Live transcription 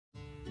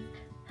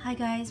Hi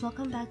guys,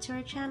 welcome back to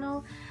our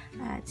channel.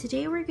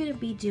 Today we're going to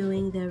be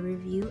doing the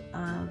review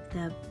of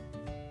the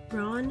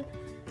Bruin,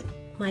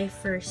 my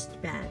first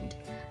band.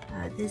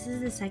 This is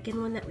the second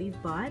one that we've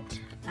bought.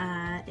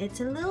 It's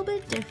a little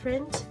bit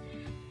different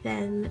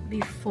than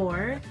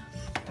before.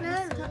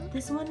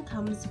 This one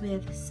comes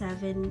with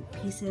 7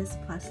 pieces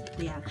plus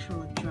the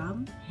actual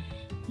drum.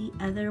 The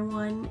other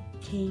one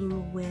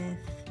came with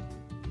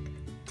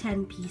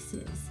 10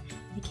 pieces.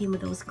 It came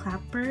with those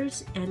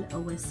clappers and a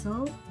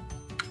whistle.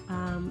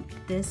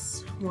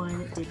 This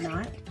one did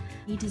not.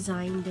 He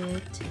designed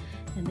it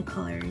and the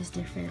color is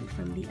different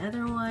from the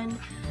other one.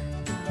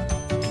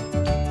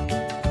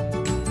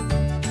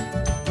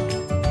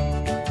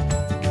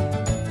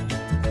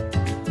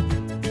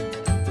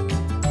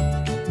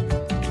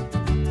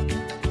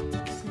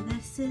 So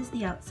this is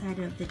the outside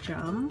of the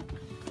drum.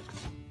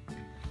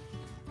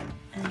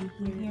 And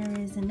here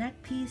is a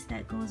neck piece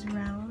that goes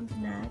around the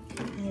neck,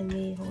 and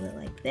they hold it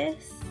like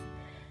this.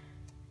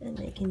 And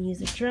they can use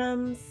the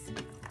drums.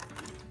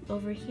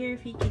 Over here,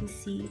 if you can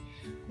see,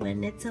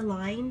 when it's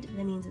aligned,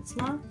 that means it's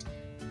locked.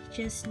 You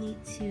just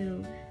need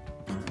to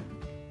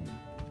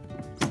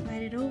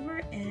slide it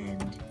over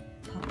and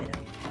pop it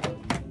up.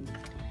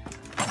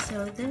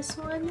 So this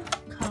one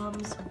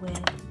comes with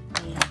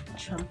a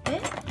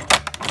trumpet.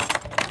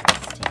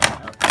 Let's take it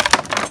out.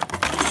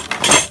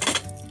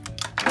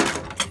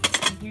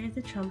 So here's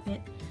the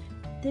trumpet.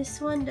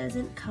 This one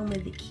doesn't come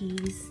with the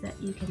keys that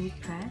you can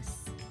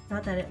press.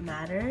 Not that it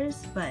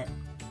matters, but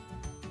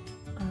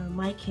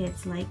my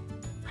kids like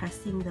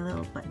pressing the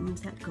little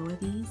buttons that go with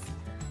these.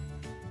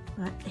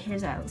 But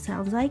here's how it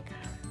sounds like.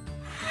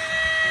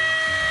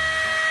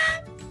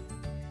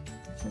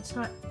 So it's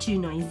not too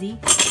noisy.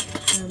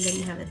 Then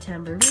you have the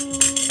tambourine.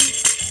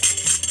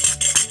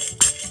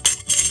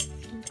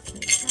 Looks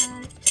like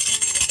that.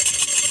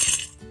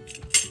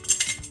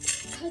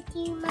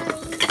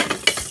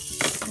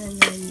 And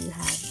then you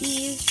have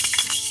these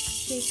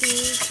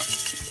shakers.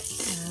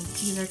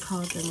 These are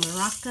called the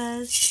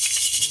maracas.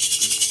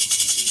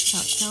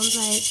 That's how it sounds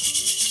like.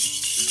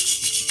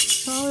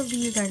 So all of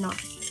these are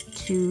not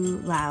too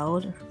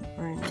loud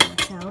or any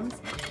sounds.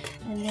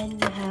 And then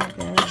you have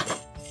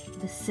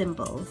the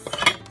cymbals. I'm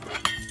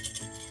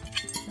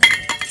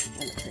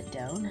gonna put it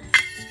down.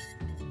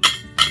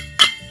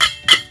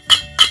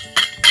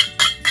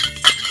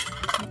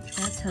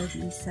 That's how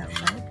these sound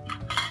like.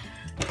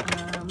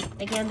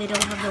 Again, they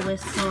don't have the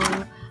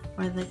whistle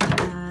or the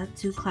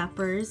 2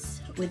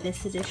 clappers with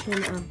this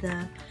edition of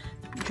the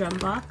drum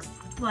box,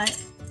 but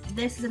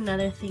this is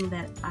another thing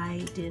that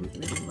I didn't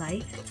really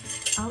like.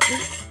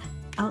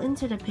 I'll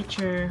insert a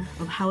picture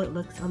of how it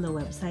looks on the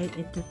website.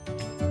 It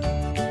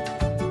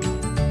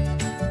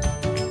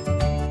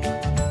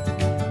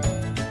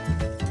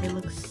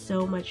looks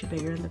so much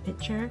bigger in the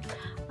picture.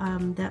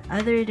 The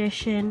other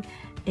edition,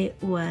 it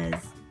was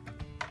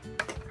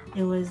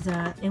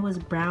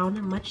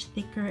brown, much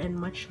thicker and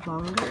much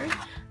longer.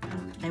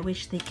 I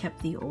wish they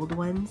kept the old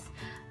ones.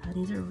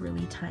 These are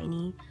really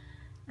tiny.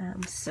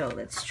 So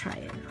let's try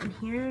it on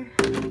here.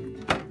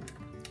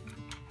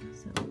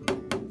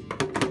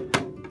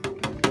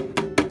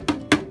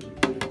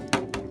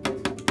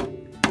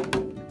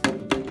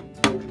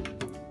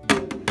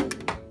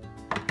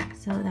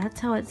 So that's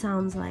how it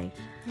sounds like.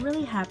 I'm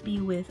really happy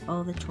with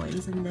all the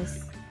toys in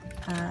this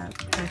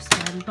first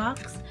band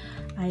box.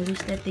 I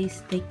wish that they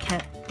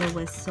kept the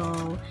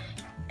whistle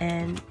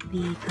and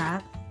the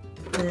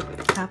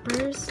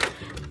clappers.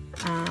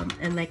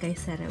 And like I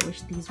said, I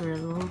wish these were a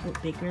little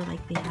bit bigger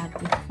like they had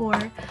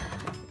before.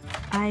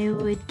 I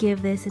would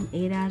give this an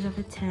 8 out of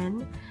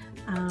 10.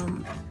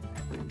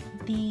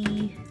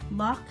 The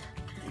lock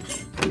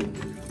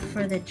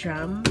for the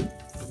drum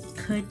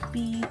could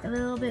be a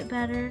little bit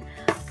better,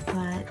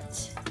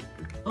 but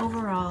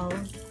overall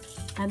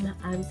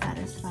I'm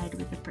satisfied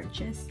with the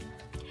purchase.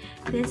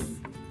 This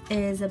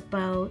is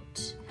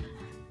about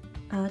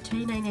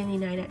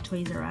 $29.99 at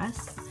Toys R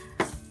Us.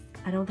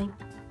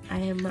 I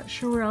am not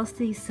sure where else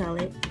they sell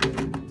it,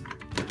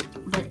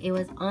 but it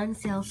was on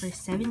sale for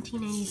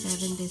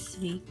 $17.97 this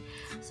week.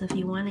 So if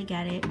you want to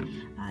get it,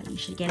 you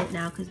should get it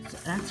now because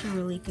that's a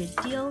really good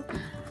deal.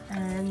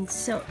 And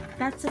so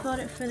that's about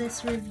it for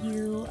this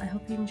review. I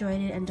hope you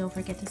enjoyed it, and don't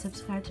forget to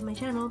subscribe to my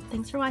channel.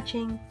 Thanks for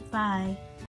watching. Bye.